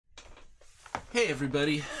Hey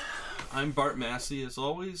everybody, I'm Bart Massey as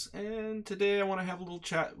always, and today I want to have a little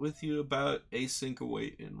chat with you about async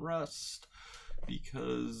await in Rust,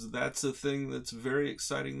 because that's a thing that's very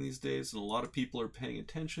exciting these days and a lot of people are paying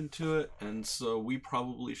attention to it, and so we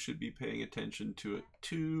probably should be paying attention to it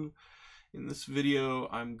too. In this video,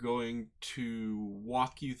 I'm going to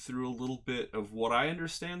walk you through a little bit of what I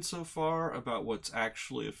understand so far about what's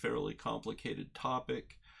actually a fairly complicated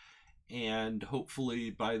topic. And hopefully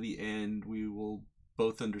by the end we will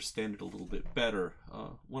both understand it a little bit better.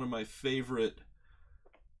 One of my favorite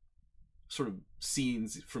sort of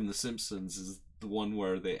scenes from The Simpsons is the one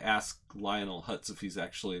where they ask Lionel Hutz if he's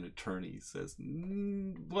actually an attorney. He says,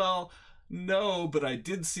 well, no, but I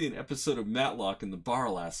did see an episode of Matlock in the bar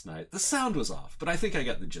last night. The sound was off, but I think I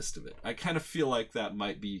got the gist of it. I kind of feel like that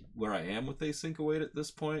might be where I am with async await at this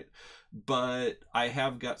point, but I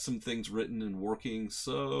have got some things written and working,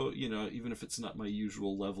 so, you know, even if it's not my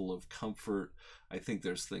usual level of comfort, I think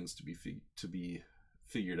there's things to be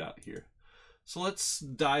figured out here. So let's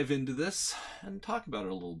dive into this and talk about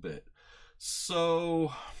it a little bit.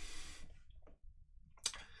 So,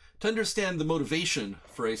 to understand the motivation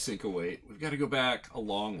for async await, we've got to go back a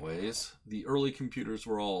long ways. The early computers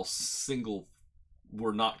were all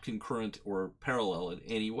were not concurrent or parallel in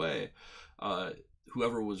any way.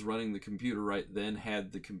 Whoever was running the computer right then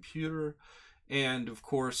had the computer. And of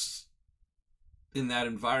course, in that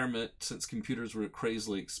environment, since computers were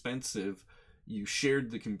crazily expensive, you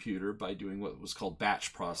shared the computer by doing what was called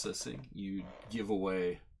batch processing. You'd give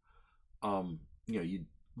away, you'd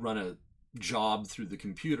run a job through the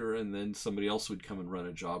computer, and then somebody else would come and run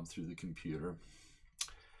a job through the computer.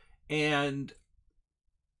 And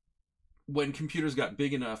when computers got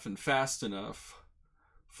big enough and fast enough,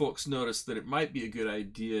 folks noticed that it might be a good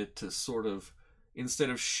idea to sort of, instead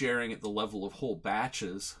of sharing at the level of whole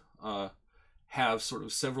batches, have sort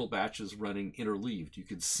of several batches running interleaved. You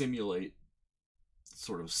could simulate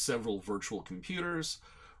sort of several virtual computers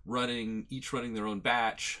each running their own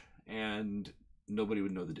batch, and nobody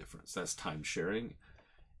would know the difference. That's time sharing,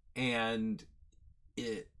 and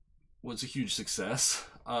it was a huge success.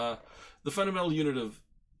 The fundamental unit of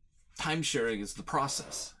time sharing is the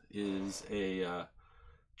process, is a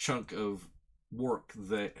chunk of work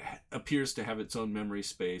that appears to have its own memory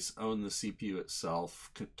space, own the CPU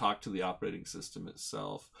itself, talk to the operating system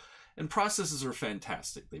itself. And processes are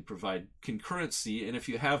fantastic. They provide concurrency, and if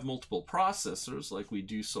you have multiple processors, like we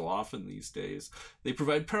do so often these days, they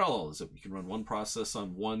provide parallelism. You can run one process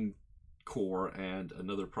on one core and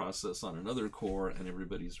another process on another core, and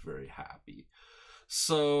everybody's very happy.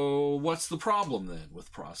 So what's the problem then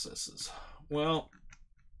with processes? Well,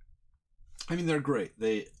 I mean, they're great.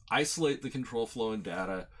 They isolate the control flow and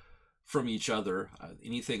data from each other.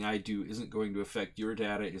 Anything I do isn't going to affect your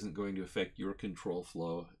data, isn't going to affect your control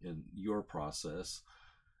flow in your process.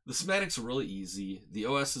 The semantics are really easy. The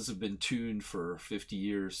OSs have been tuned for 50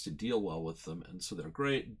 years to deal well with them, and so they're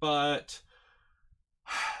great, but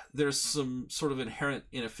there's some sort of inherent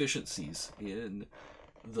inefficiencies in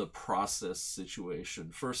the process situation.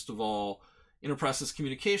 First of all, interprocess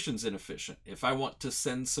communication is inefficient. If I want to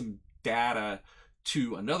send some data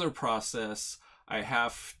to another process, I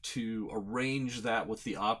have to arrange that with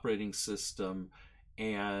the operating system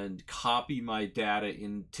and copy my data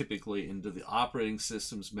typically into the operating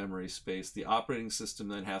system's memory space. The operating system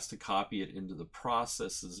then has to copy it into the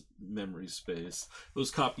process's memory space.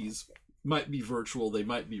 Those copies might be virtual, they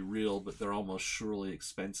might be real, but they're almost surely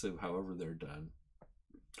expensive however they're done.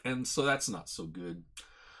 And so that's not so good.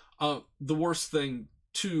 The worst thing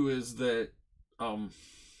too is that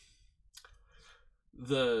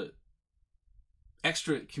the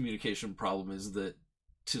extra communication problem is that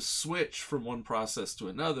to switch from one process to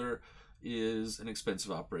another is an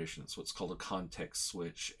expensive operation. It's what's called a context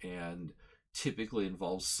switch, and typically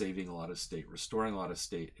involves saving a lot of state, restoring a lot of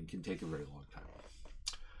state, and can take a very long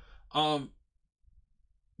time.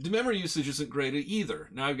 The memory usage isn't great either.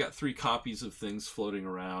 Now I've got 3 copies of things floating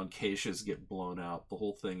around, caches get blown out, the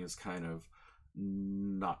whole thing is kind of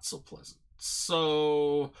not so pleasant.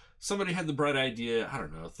 So somebody had the bright idea, I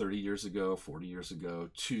don't know, 30 years ago, 40 years ago,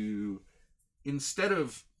 to, instead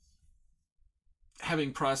of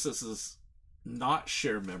having processes not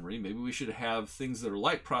share memory, maybe we should have things that are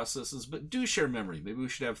like processes but do share memory. Maybe we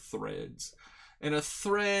should have threads. And a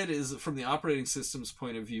thread is, from the operating system's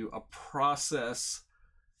point of view, a process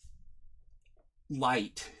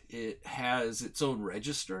light. It has its own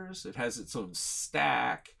registers, it has its own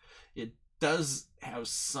stack, it does have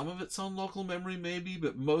some of its own local memory maybe,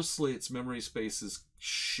 but mostly its memory space is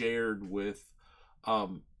shared with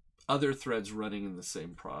other threads running in the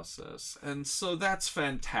same process. And so that's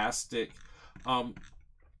fantastic.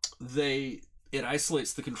 They it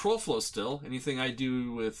isolates the control flow still. Anything I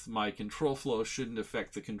do with my control flow shouldn't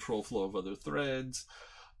affect the control flow of other threads.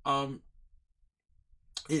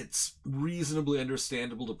 It's reasonably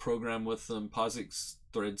understandable to program with them. POSIX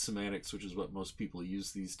thread semantics, which is what most people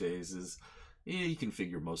use these days, is you can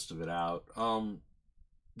figure most of it out.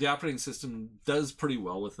 The operating system does pretty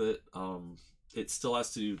well with it. It still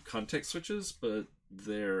has to do context switches, but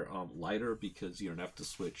they're lighter because you don't have to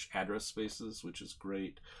switch address spaces, which is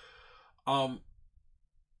great.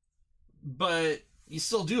 But you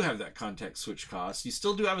still do have that context switch cost. You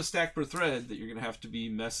still do have a stack per thread that you're going to have to be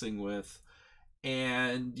messing with.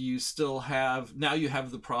 And you still have, now you have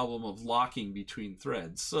the problem of locking between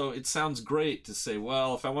threads. So it sounds great to say,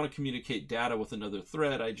 well, if I want to communicate data with another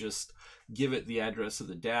thread, I just give it the address of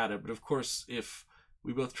the data. But of course, if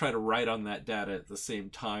we both try to write on that data at the same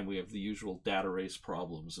time, we have the usual data race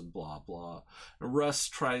problems and blah, blah. And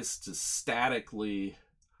Rust tries to statically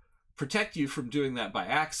protect you from doing that by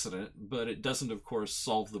accident, but it doesn't, of course,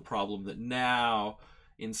 solve the problem that now,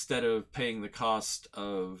 instead of paying the cost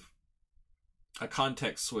of a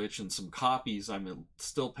context switch and some copies, I'm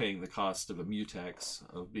still paying the cost of a mutex,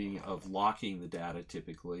 of locking the data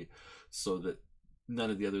typically, so that none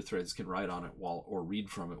of the other threads can write on it or read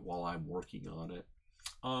from it while I'm working on it.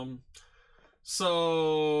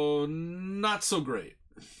 So not so great.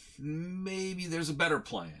 Maybe there's a better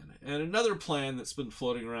plan. And another plan that's been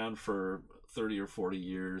floating around for 30 or 40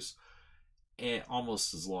 years, and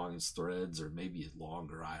almost as long as threads, or maybe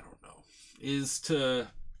longer, I don't know, is to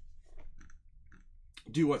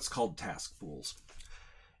do what's called task pools.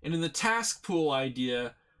 And in the task pool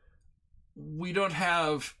idea, we don't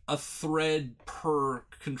have a thread per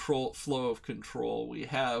control flow of control. We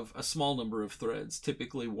have a small number of threads,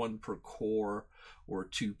 typically 1 per core or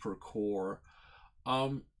 2 per core.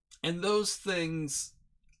 And those things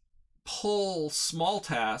pull small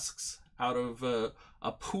tasks out of a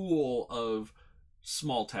pool of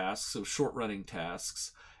small tasks, of short-running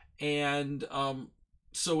tasks. And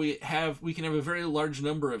so we can have a very large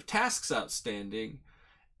number of tasks outstanding,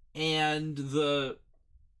 and the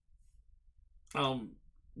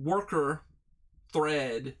worker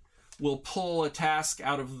thread will pull a task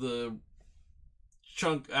out of the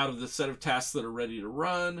chunk, out of the set of tasks that are ready to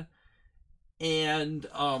run, and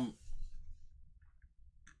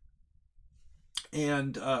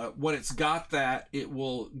when it's got that, it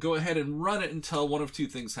will go ahead and run it until one of two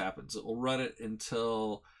things happens. It will run it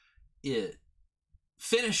until it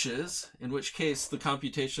finishes, in which case the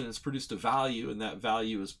computation has produced a value, and that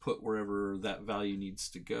value is put wherever that value needs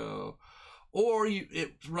to go. Or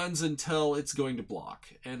it runs until it's going to block.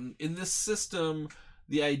 And in this system,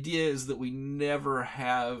 the idea is that we never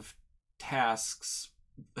have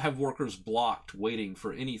workers blocked waiting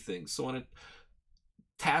for anything. So when a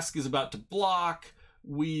task is about to block,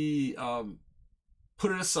 we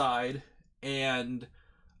put it aside and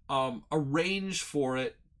arrange for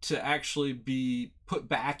it to actually be put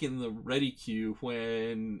back in the ready queue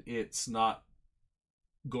when it's not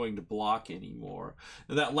going to block anymore.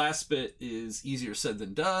 Now, that last bit is easier said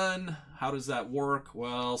than done. How does that work?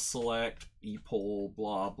 Well, select, epoll,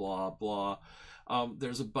 blah, blah, blah.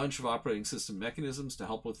 There's a bunch of operating system mechanisms to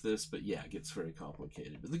help with this, but yeah, it gets very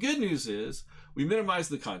complicated. But the good news is we minimize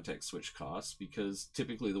the context switch costs, because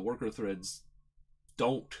typically the worker threads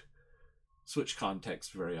don't switch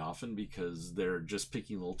context very often because they're just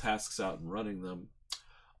picking little tasks out and running them.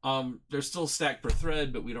 There's still stack per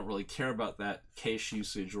thread, but we don't really care about that cache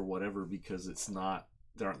usage or whatever, because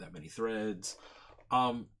there aren't that many threads.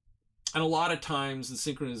 And a lot of times the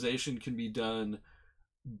synchronization can be done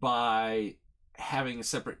by having a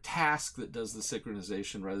separate task that does the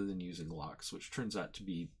synchronization rather than using locks, which turns out to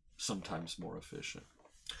be sometimes more efficient.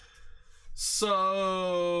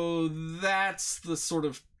 So that's the sort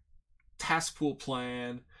of task pool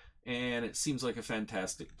plan, and it seems like a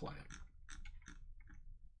fantastic plan.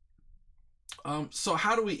 So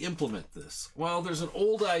how do we implement this? Well, there's an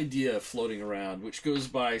old idea floating around, which goes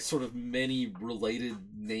by sort of many related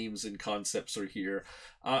names and concepts are here.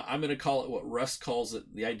 I'm going to call it what Rust calls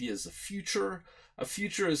it. The idea is a future. A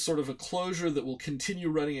future is sort of a closure that will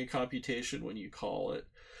continue running a computation when you call it.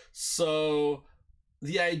 So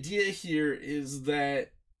the idea here is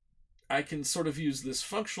that I can sort of use this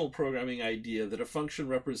functional programming idea that a function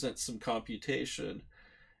represents some computation,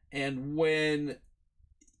 and when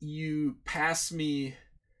you pass me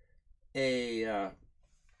when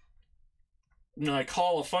I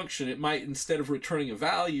call a function, it might, instead of returning a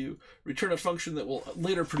value, return a function that will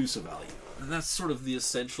later produce a value. And that's sort of the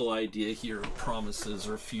essential idea here of promises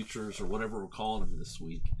or futures or whatever we're calling them this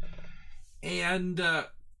week. And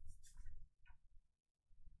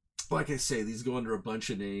like I say, these go under a bunch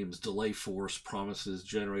of names: delay force, promises,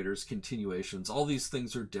 generators, continuations. All these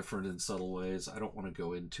things are different in subtle ways. I don't want to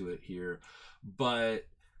go into it here, but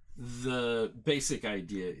the basic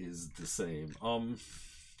idea is the same.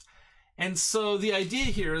 And so the idea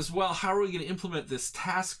here is, well, how are we going to implement this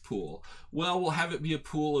task pool? Well, we'll have it be a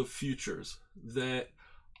pool of futures that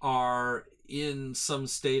are in some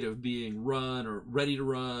state of being run or ready to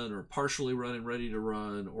run or partially run and ready to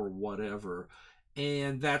run or whatever.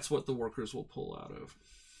 And that's what the workers will pull out of.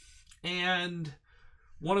 And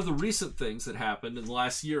one of the recent things that happened in the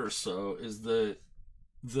last year or so is the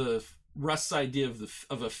Rust's idea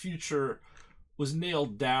of a future was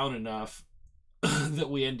nailed down enough that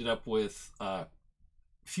we ended up with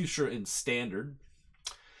future in standard,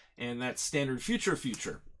 and that's standard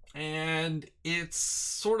future. And it's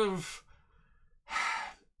sort of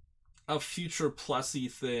a future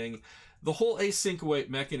plusy thing. The whole async await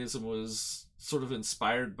mechanism was sort of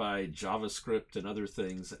inspired by JavaScript and other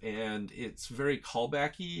things, and it's very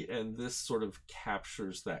callbacky, and this sort of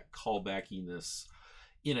captures that callbackiness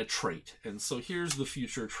in a trait. And so here's the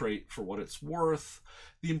future trait for what it's worth.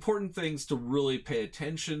 The important things to really pay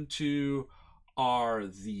attention to are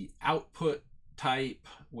the output type,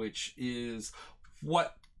 which is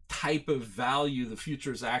what type of value the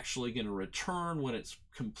future is actually going to return when it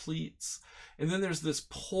completes. And then there's this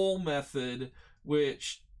poll method,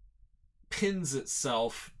 which pins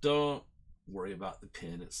itself. Don't worry about the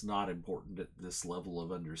pin. It's not important at this level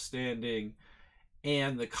of understanding.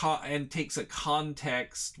 And and takes a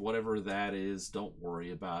context, whatever that is. Don't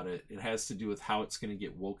worry about it. It has to do with how it's going to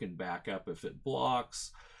get woken back up if it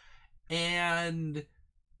blocks. And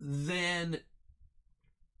then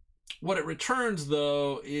what it returns,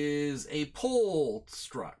 though, is a poll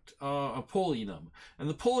struct, a poll enum. And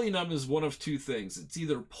the poll enum is one of two things. It's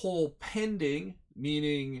either poll pending,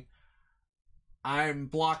 meaning I'm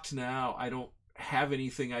blocked now, I don't have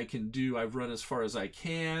anything I can do, I've run as far as I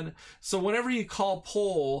can. So whenever you call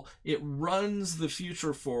poll, it runs the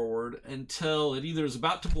future forward until it either is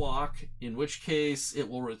about to block, in which case it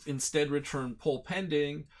will instead return poll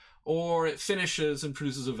pending, or it finishes and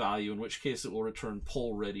produces a value, in which case it will return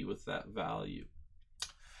poll ready with that value.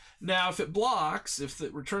 Now, if it blocks, if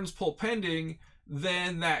it returns poll pending,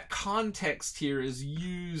 then that context here is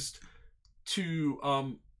used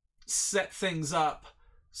to set things up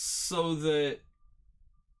so that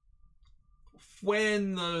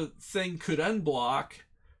when the thing could unblock,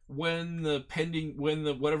 when the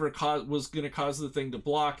whatever was going to cause the thing to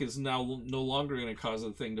block is now no longer going to cause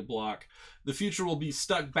the thing to block, the future will be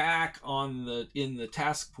stuck back in the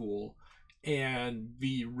task pool and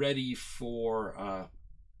be ready for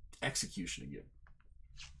execution again.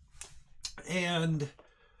 And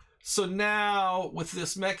so now with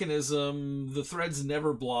this mechanism, the threads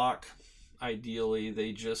never block. Ideally,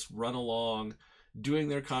 they just run along doing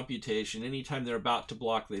their computation. Anytime they're about to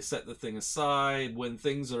block, they set the thing aside. When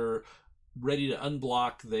things are ready to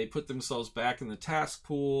unblock, they put themselves back in the task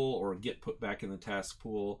pool or get put back in the task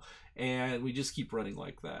pool, and we just keep running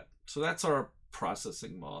like that. So that's our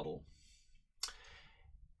processing model.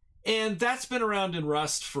 And that's been around in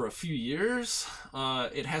Rust for a few years.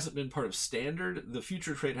 It hasn't been part of standard. The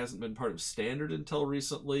future trait hasn't been part of standard until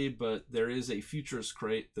recently, but there is a futures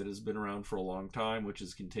crate that has been around for a long time, which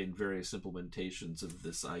has contained various implementations of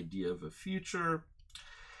this idea of a future.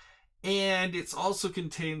 And it's also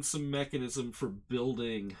contained some mechanism for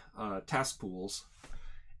building task pools.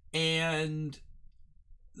 And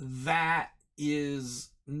that is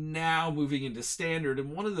now moving into standard.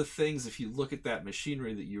 And one of the things, if you look at that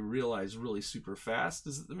machinery, that you realize really super fast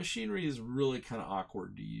is that the machinery is really kind of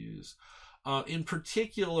awkward to use. In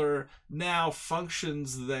particular, now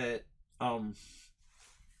functions that want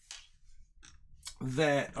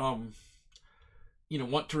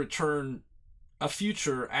to return a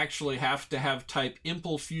future actually have to have type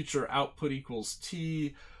impl future output equals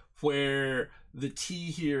t, where the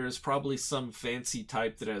t here is probably some fancy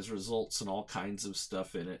type that has results and all kinds of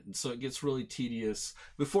stuff in it. And so it gets really tedious.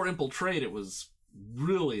 Before impl trait, it was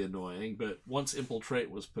really annoying, but once impl trait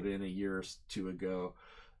was put in a year or two ago,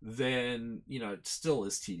 then, it still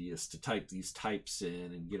is tedious to type these types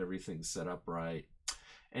in and get everything set up right.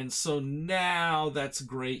 And so now that's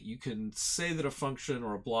great. You can say that a function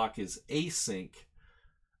or a block is async,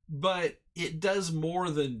 but it does more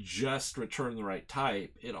than just return the right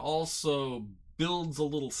type. It also builds a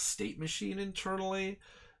little state machine internally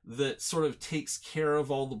that sort of takes care of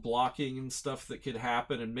all the blocking and stuff that could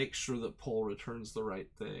happen and makes sure that poll returns the right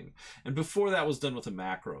thing. And before that was done with a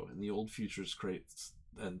macro in the old futures crates,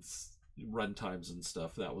 and runtimes and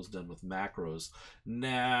stuff. That was done with macros.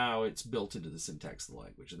 Now it's built into the syntax of the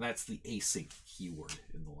language, and that's the async keyword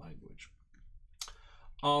in the language.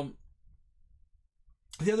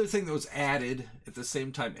 The other thing that was added at the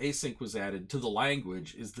same time async was added to the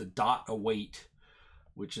language is the .await,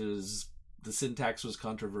 which is, the syntax was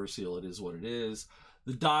controversial. It is what it is.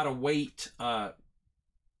 The .await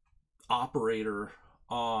operator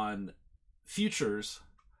on futures,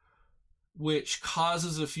 which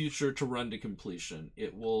causes a future to run to completion.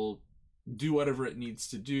 It will do whatever it needs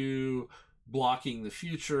to do, blocking the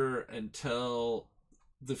future until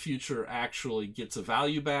the future actually gets a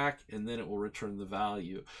value back, and then it will return the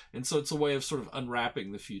value. And so it's a way of sort of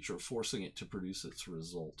unwrapping the future, forcing it to produce its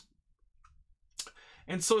result.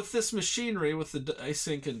 And so with this machinery, with the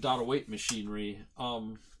async and .await machinery,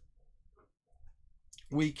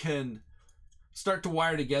 we can start to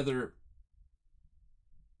wire together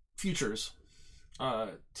futures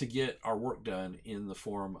to get our work done in the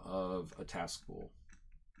form of a task pool.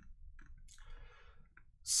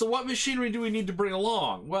 So what machinery do we need to bring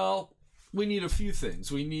along? Well, we need a few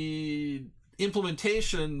things. We need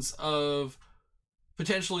implementations of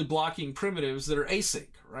potentially blocking primitives that are async,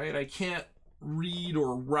 right? I can't read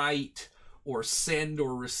or write or send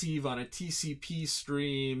or receive on a TCP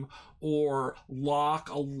stream or lock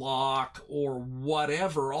a lock or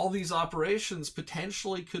whatever. All these operations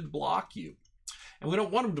potentially could block you. And we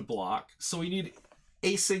don't want them to block, so we need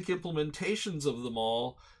async implementations of them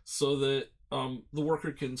all so that the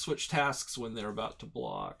worker can switch tasks when they're about to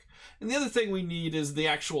block. And the other thing we need is the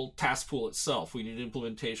actual task pool itself. We need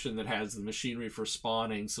implementation that has the machinery for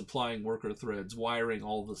spawning, supplying worker threads, wiring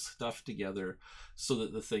all the stuff together so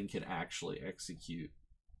that the thing can actually execute.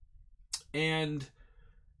 And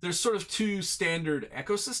there's sort of two standard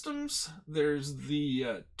ecosystems. There's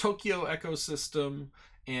the Tokyo ecosystem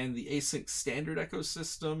and the async standard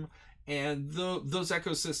ecosystem. And those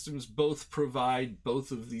ecosystems both provide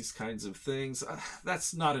both of these kinds of things.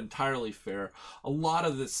 That's not entirely fair. A lot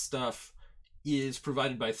of this stuff is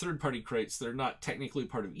provided by third-party crates. They're not technically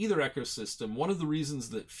part of either ecosystem. One of the reasons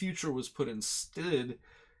that Future was put instead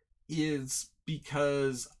is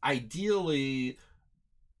because ideally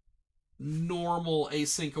normal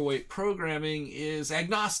async await programming is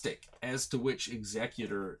agnostic as to which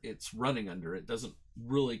executor it's running under. It doesn't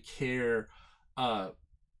really care,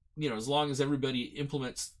 as long as everybody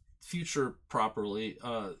implements Future properly,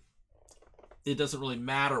 it doesn't really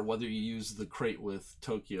matter whether you use the crate with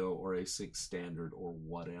Tokyo or async standard or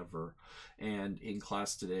whatever. And in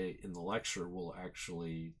class today, in the lecture, we'll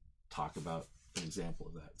actually talk about an example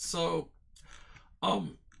of that. So,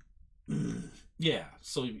 yeah,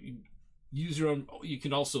 so you use your own, you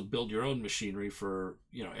can also build your own machinery for,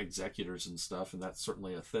 executors and stuff, and that's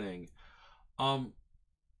certainly a thing.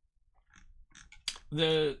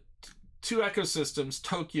 The two ecosystems,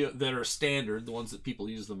 Tokyo, that are standard, the ones that people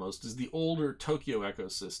use the most, is the older Tokyo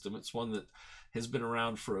ecosystem. It's one that has been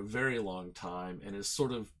around for a very long time and is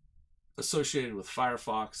sort of associated with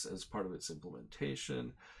Firefox as part of its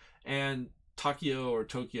implementation. And Tokyo, or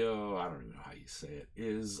Tokyo, I don't even know how you say it,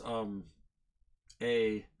 is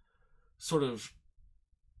a sort of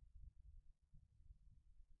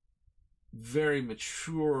very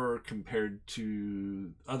mature compared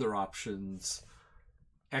to other options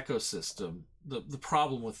ecosystem. The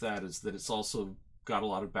problem with that is that it's also got a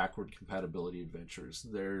lot of backward compatibility adventures.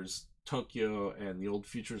 There's Tokyo and the old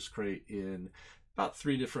Futures crate in about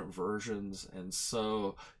 3 different versions, and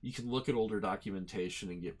so you can look at older documentation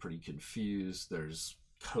and get pretty confused. There's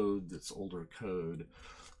code that's older code,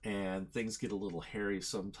 and things get a little hairy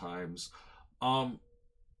sometimes.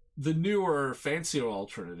 The newer, fancier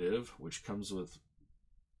alternative, which comes with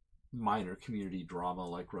minor community drama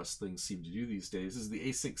like Rust things seem to do these days, is the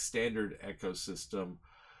async standard ecosystem,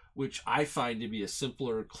 which I find to be a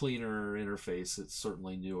simpler, cleaner interface. It's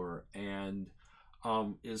certainly newer, and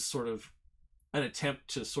is sort of an attempt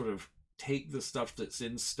to sort of take the stuff that's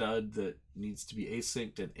in stud that needs to be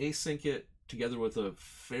asynced and async it together with a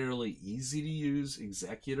fairly easy to use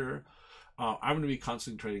executor. I'm going to be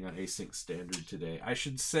concentrating on async standard today. I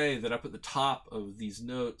should say that up at the top of these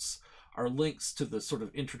notes are links to the sort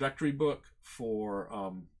of introductory book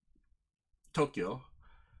for Tokyo.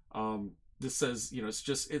 This says, it's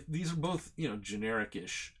just, these are both,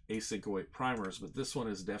 generic-ish async await primers, but this one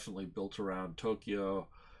is definitely built around Tokyo.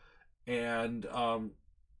 And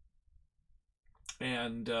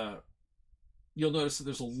you'll notice that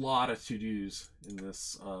there's a lot of to-dos in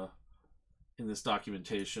this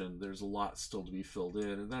documentation. There's a lot still to be filled in,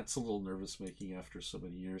 and that's a little nervous making after so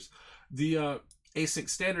many years. The async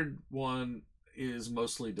standard one is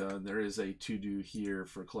mostly done. There is a to-do here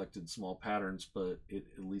for collected small patterns, but it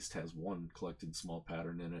at least has one collected small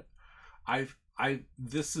pattern in it.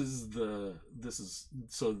 This is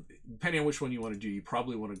so depending on which one you want to do, you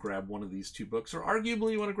probably want to grab one of these two books, or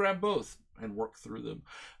arguably you want to grab both and work through them.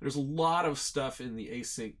 There's a lot of stuff in the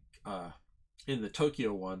async, in the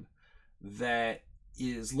Tokyo one, that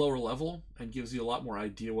is lower level and gives you a lot more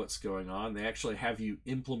idea what's going on. They actually have you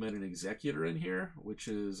implement an executor in here, which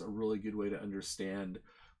is a really good way to understand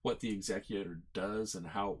what the executor does and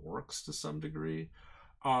how it works to some degree.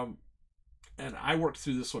 And I worked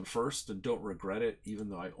through this one first and don't regret it, even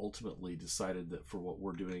though I ultimately decided that for what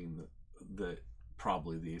we're doing, that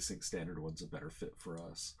probably the async standard one's a better fit for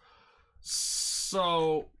us.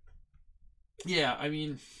 So yeah, I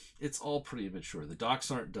mean, it's all pretty immature. The docs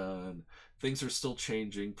aren't done. Things are still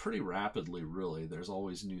changing pretty rapidly, really. There's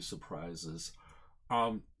always new surprises.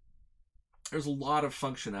 There's a lot of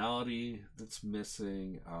functionality that's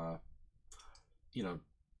missing. You know,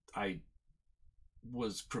 I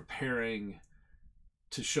was preparing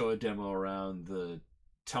to show a demo around the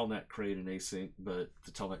telnet crate and async, but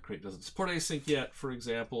the telnet crate doesn't support async yet, for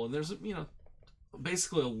example. And there's, you know,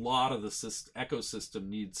 basically a lot of the ecosystem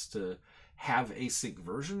needs to have async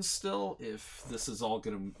versions still if this is all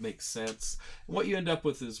going to make sense. And what you end up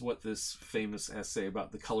with is what this famous essay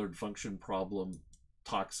about the colored function problem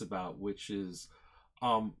talks about, which is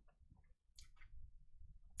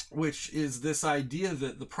this idea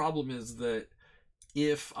that the problem is that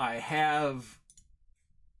if I have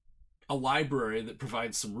a library that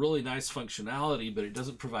provides some really nice functionality, but it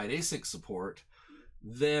doesn't provide async support,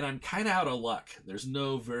 then I'm kind of out of luck. There's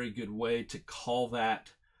no very good way to call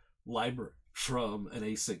that library from an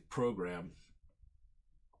async program.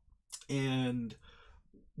 And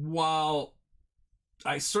while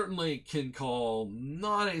I certainly can call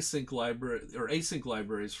non-async library or async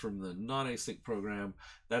libraries from the non-async program,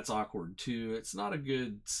 that's awkward too. It's not a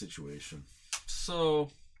good situation. So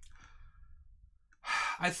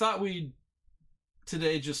I thought we'd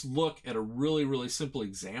today just look at a really, really simple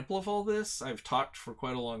example of all this. I've talked for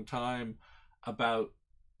quite a long time about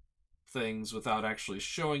things without actually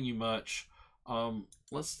showing you much.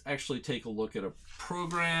 Let's actually take a look at a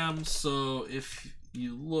program. So if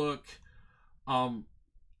you look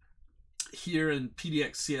here in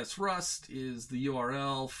PDXCS Rust is the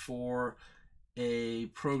URL for a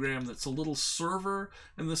program that's a little server,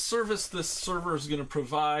 and the service this server is going to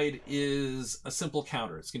provide is a simple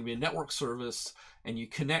counter. It's going to be a network service, and you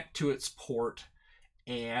connect to its port,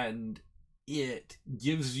 and it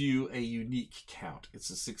gives you a unique count. It's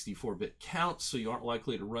a 64-bit count, so you aren't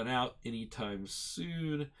likely to run out anytime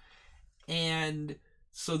soon. And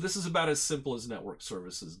so this is about as simple as network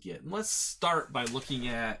services get. And let's start by looking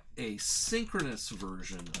at a synchronous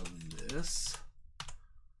version of this.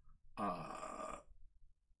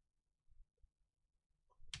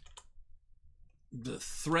 The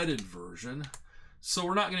threaded version. So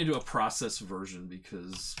we're not going to do a process version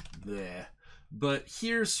because bleh. But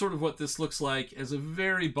here's sort of what this looks like as a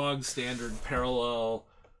very bog standard parallel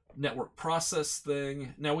network process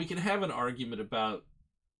thing. Now we can have an argument about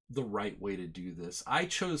the right way to do this. I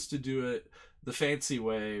chose to do it the fancy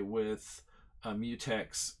way with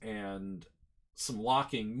mutex and some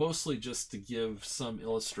locking, mostly just to give some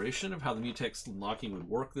illustration of how the mutex and locking would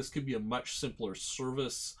work. This could be a much simpler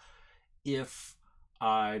service if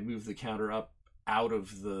I move the counter up out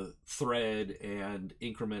of the thread and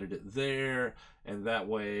incremented it there, and that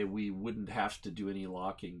way we wouldn't have to do any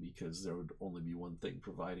locking because there would only be one thing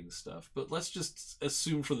providing stuff. But let's just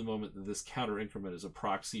assume for the moment that this counter increment is a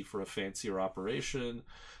proxy for a fancier operation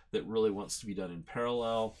that really wants to be done in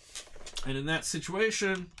parallel. And in that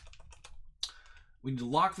situation, we need to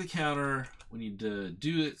lock the counter, we need to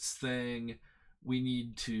do its thing, we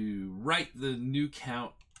need to write the new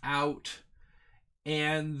count out.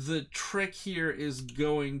 And the trick here is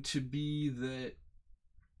going to be that,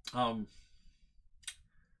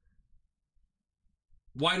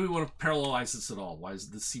 why do we want to parallelize this at all? Why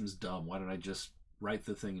is this seems dumb? Why don't I just write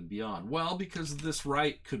the thing and beyond? Well, because this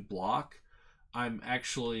write could block. I'm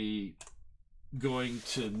actually going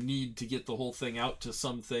to need to get the whole thing out to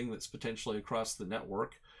something that's potentially across the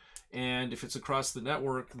network. And if it's across the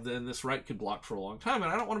network, then this write could block for a long time.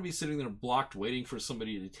 And I don't want to be sitting there blocked waiting for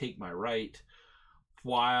somebody to take my write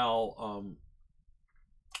while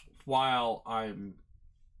I'm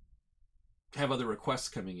have other requests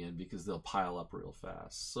coming in, because they'll pile up real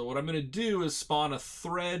fast. So what I'm going to do is spawn a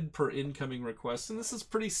thread per incoming request, and this is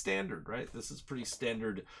pretty standard, right? This is pretty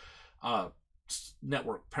standard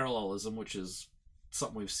network parallelism, which is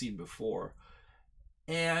something we've seen before.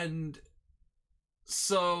 And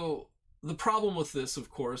so the problem with this, of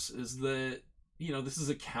course, is that you know, this is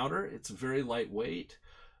a counter. It's very lightweight,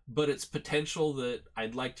 but it's potential that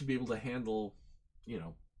I'd like to be able to handle, you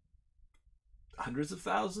know, hundreds of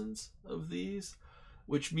thousands of these,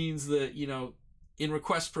 which means that, you know, in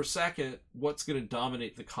requests per second, what's going to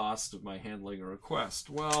dominate the cost of my handling a request?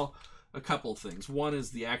 Well, a couple of things. One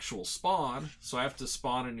is the actual spawn. So I have to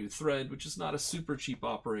spawn a new thread, which is not a super cheap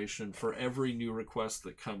operation for every new request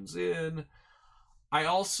that comes in. I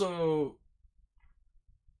also,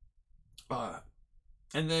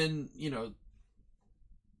 and then, you know,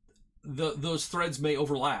 those threads may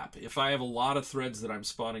overlap. If I have a lot of threads that I'm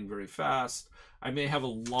spawning very fast, I may have a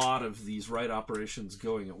lot of these write operations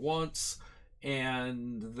going at once,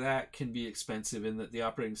 and that can be expensive in that the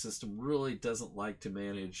operating system really doesn't like to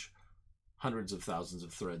manage hundreds of thousands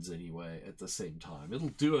of threads anyway at the same time. It'll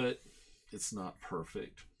do it. It's not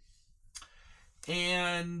perfect.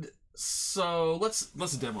 And so let's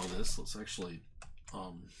demo this. Let's actually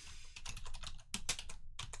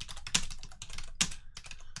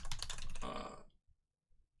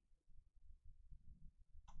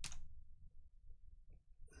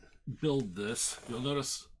build this. You'll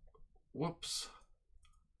notice, whoops.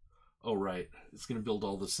 Oh, right. It's going to build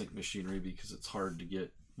all the sync machinery because it's hard to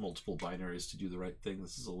get multiple binaries to do the right thing.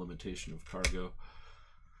 This is a limitation of Cargo.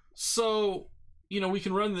 So, you know, we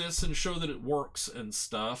can run this and show that it works and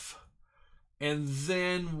stuff. And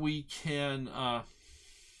then we can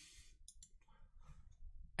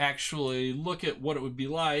actually look at what it would be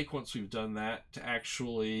like once we've done that to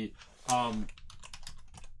actually...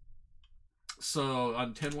 so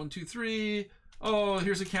on 10, 1, 2, 3, oh,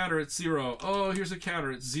 here's a counter at 0. Oh, here's a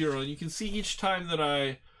counter at 0. And you can see each time that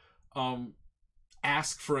I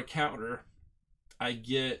ask for a counter, I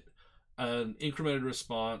get an incremented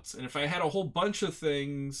response. And if I had a whole bunch of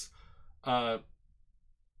things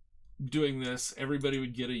doing this, everybody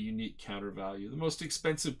would get a unique counter value. The most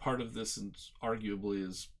expensive part of this, and arguably,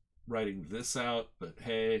 is writing this out. But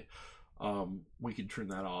hey, we could turn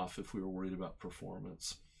that off if we were worried about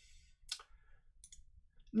performance.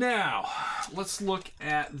 Now, let's look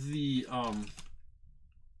at the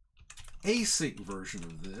async version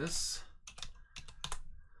of this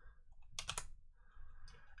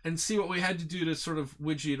and see what we had to do to sort of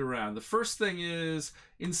widget around. The first thing is,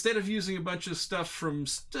 instead of using a bunch of stuff from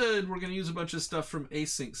std, we're going to use a bunch of stuff from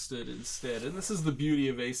async std instead. And this is the beauty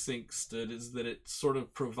of async std, is that it sort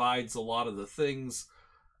of provides a lot of the things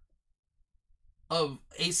of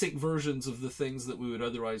async versions of the things that we would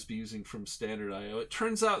otherwise be using from standard I/O. It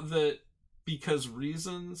turns out that because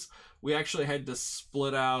reasons, we actually had to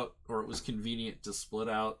split out, or it was convenient to split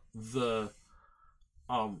out the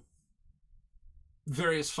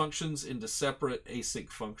various functions into separate async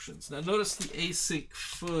functions. Now notice the async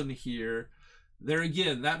fun here. There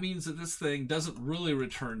again, that means that this thing doesn't really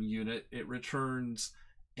return unit. It returns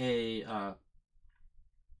a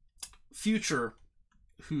future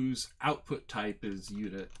whose output type is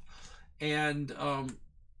unit. And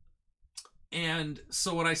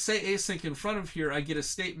so when I say async in front of here, I get a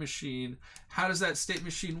state machine. How does that state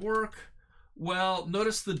machine work? Well,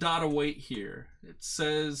 notice the dot await here. It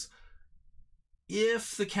says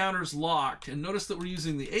if the counter's locked, and notice that we're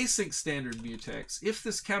using the async standard mutex. If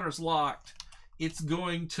this counter's locked, it's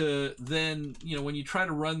going to then, you know, when you try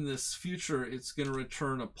to run this future, it's going to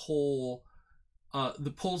return a poll.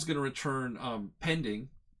 The poll's going to return pending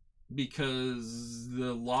because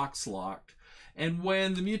the lock's locked. And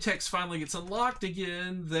when the mutex finally gets unlocked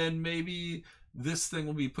again, then maybe this thing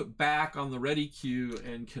will be put back on the ready queue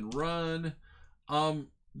and can run.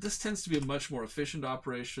 This tends to be a much more efficient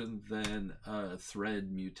operation than a thread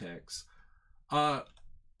mutex.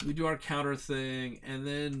 We do our counter thing, and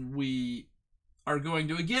then we are going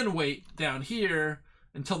to again wait down here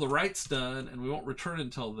until the write's done, and we won't return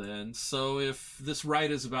until then. So if this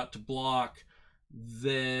write is about to block,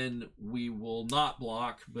 then we will not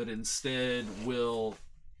block, but instead will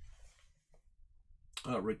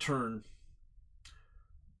return.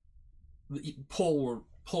 The poll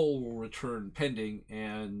will return pending,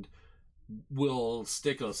 and we'll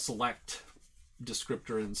stick a select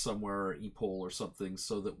descriptor in somewhere, or epoll or something,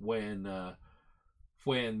 so that when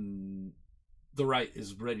the write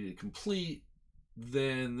is ready to complete,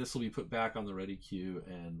 then this will be put back on the ready queue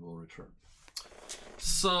and will return.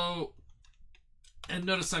 So, and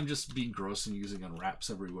notice I'm just being gross and using unwraps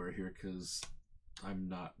everywhere here because I'm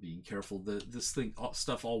not being careful. This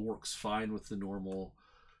stuff all works fine with the normal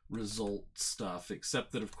result stuff,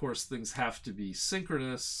 except that of course things have to be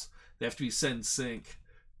synchronous. They have to be send sync,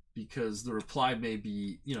 because the reply may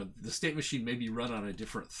be, you know, the state machine may be run on a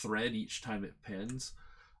different thread each time it pens.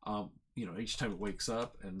 You know, each time it wakes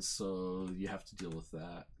up, and so you have to deal with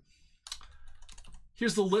that.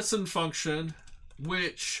 Here's the listen function.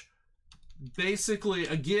 which basically,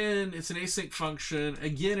 again, it's an async function.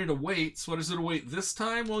 Again, it awaits. What does it await this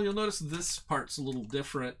time? Well, you'll notice this part's a little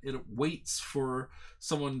different. It waits for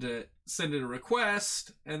someone to send in a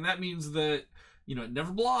request, and that means that, you know, it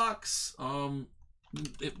never blocks.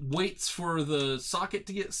 It waits for the socket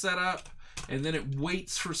to get set up, and then it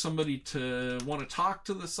waits for somebody to want to talk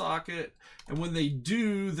to the socket, and when they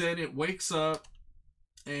do, then it wakes up,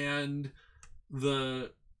 and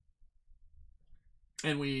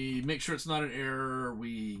we make sure it's not an error,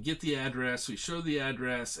 we get the address, we show the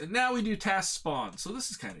address, and now we do task spawn. So this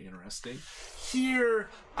is kind of interesting. Here,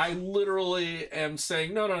 I literally am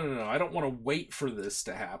saying, no, I don't want to wait for this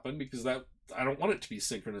to happen, because I don't want it to be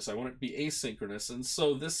synchronous, I want it to be asynchronous. And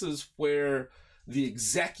so this is where the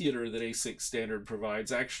executor that async standard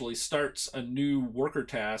provides actually starts a new worker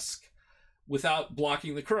task without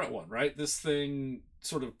blocking the current one, right? This thing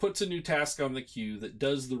sort of puts a new task on the queue that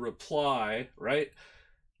does the reply, right?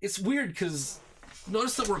 It's weird because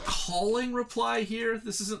notice that we're calling reply here.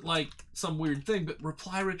 This isn't like some weird thing, but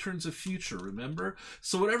reply returns a future, remember?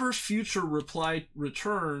 So whatever future reply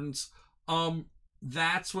returns,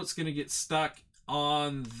 that's what's going to get stuck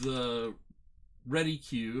on the ready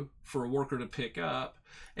queue for a worker to pick up.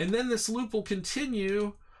 And then this loop will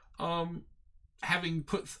continue, having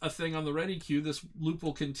put a thing on the ready queue, this loop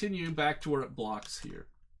will continue back to where it blocks here.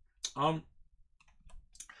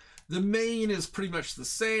 The main is pretty much the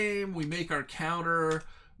same. We make our counter,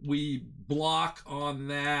 we block on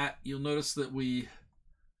that. You'll notice that I'm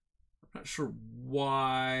not sure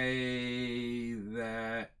why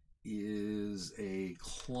that is a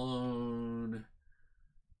clone.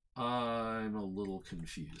 I'm a little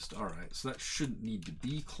confused. All right, so that shouldn't need to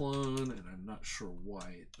be clone, and I'm not sure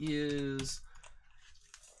why it is.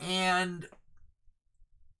 And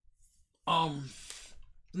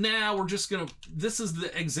now we're just gonna, this is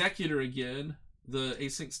the executor again, the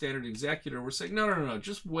async standard executor. We're saying, no,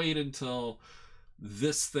 just wait until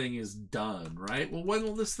this thing is done, right? Well, when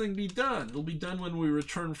will this thing be done? It'll be done when we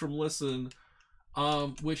return from listen,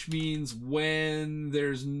 which means when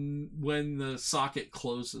the socket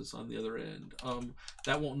closes on the other end.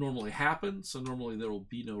 That won't normally happen, so normally there will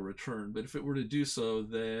be no return, but if it were to do so,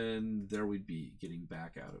 then there we'd be getting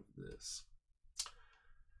back out of this.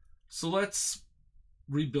 So let's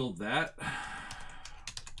rebuild that.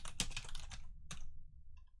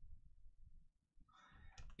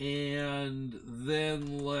 And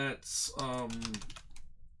then let's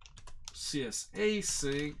CS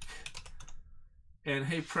async, and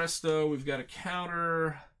hey presto, we've got a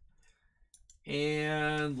counter,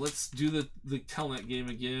 and let's do the telnet game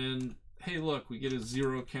again. Hey look, we get a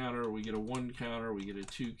 0 counter, we get a 1 counter, we get a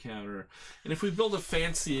 2 counter. And if we build a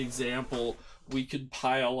fancy example, we could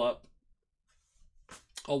pile up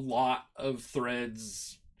a lot of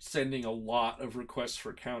threads sending a lot of requests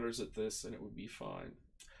for counters at this, and it would be fine.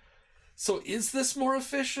 So is this more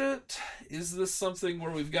efficient? Is this something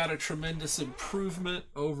where we've got a tremendous improvement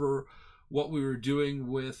over what we were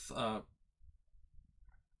doing with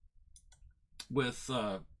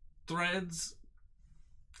threads?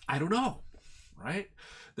 I don't know, right?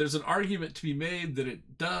 There's an argument to be made that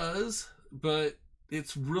it does, but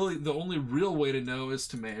it's really the only real way to know is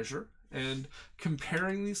to measure. And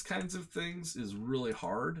comparing these kinds of things is really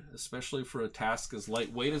hard, especially for a task as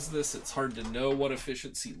lightweight as this. It's hard to know what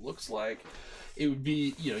efficiency looks like. It would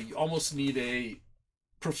be, you almost need a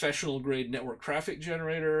professional grade network traffic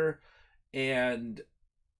generator and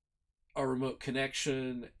a remote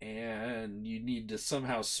connection, and you need to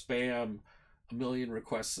somehow spam 1 million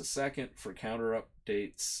requests a second for counter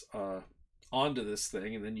updates onto this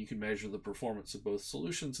thing, and then you can measure the performance of both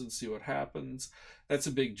solutions and see what happens. That's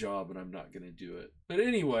a big job, and I'm not going to do it. But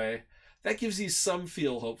anyway, that gives you some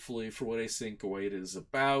feel, hopefully, for what async await is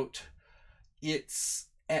about. It's,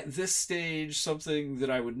 at this stage, something that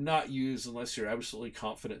I would not use unless you're absolutely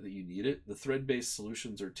confident that you need it. The thread-based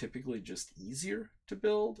solutions are typically just easier to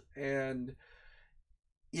build, and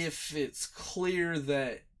if it's clear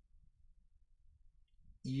that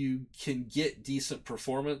you can get decent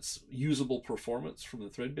performance, usable performance from the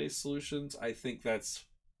thread-based solutions, I think that's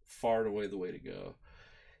far and away the way to go.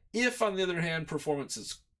 If, on the other hand, performance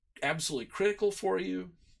is absolutely critical for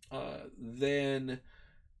you, then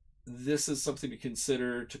this is something to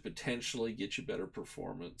consider to potentially get you better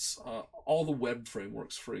performance. All the web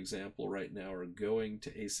frameworks, for example, right now are going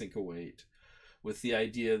to async await with the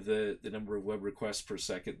idea that the number of web requests per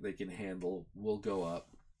second they can handle will go up,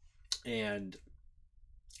 and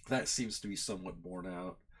that seems to be somewhat borne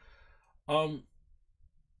out.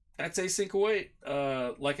 That's async await.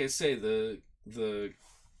 Like I say, the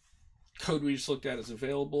code we just looked at is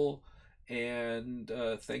available, and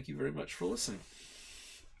thank you very much for listening.